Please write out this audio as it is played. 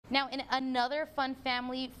Now, in another fun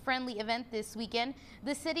family-friendly event this weekend,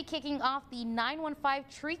 the city kicking off the 915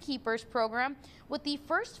 Tree Keepers program with the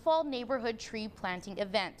first fall neighborhood tree planting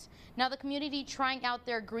event. Now, the community trying out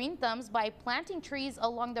their green thumbs by planting trees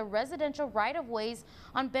along the residential right-of-ways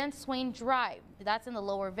on Ben Swain Drive. That's in the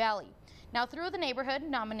Lower Valley. Now, through the neighborhood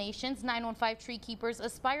nominations, 915 Tree Keepers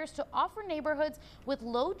aspires to offer neighborhoods with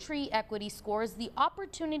low tree equity scores the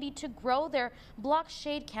opportunity to grow their block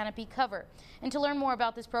shade canopy cover. And to learn more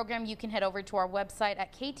about this program, you can head over to our website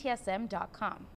at ktsm.com.